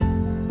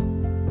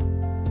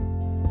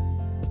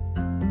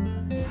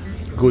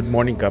Good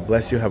morning. God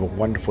bless you. Have a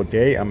wonderful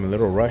day. I'm a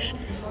little rushed.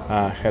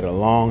 Had a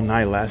long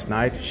night last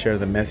night. Share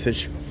the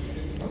message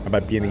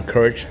about being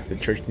encouraged. The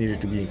church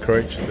needed to be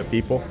encouraged, the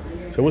people.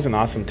 So it was an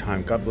awesome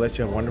time. God bless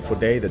you. Have a wonderful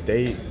day.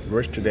 The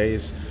verse today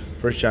is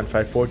 1 John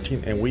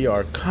 5:14, and we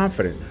are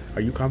confident.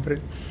 Are you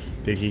confident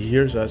that He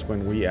hears us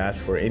when we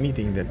ask for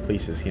anything that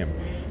pleases Him?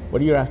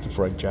 What are you asking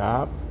for? A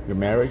job? Your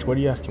marriage? What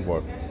are you asking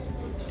for?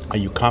 Are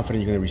you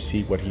confident you're going to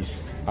receive what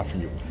He's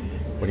offering you?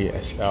 What He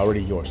is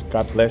already yours.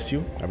 God bless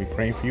you. I'll be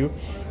praying for you.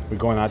 We're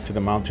going out to the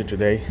mountain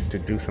today to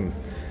do some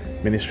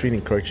ministry and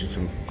encouraging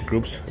some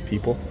groups of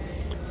people.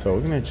 So we're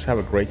going to just have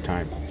a great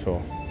time.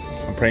 So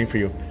I'm praying for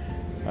you.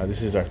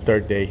 This is our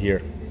third day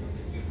here.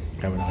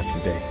 Have an awesome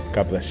day.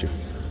 God bless you.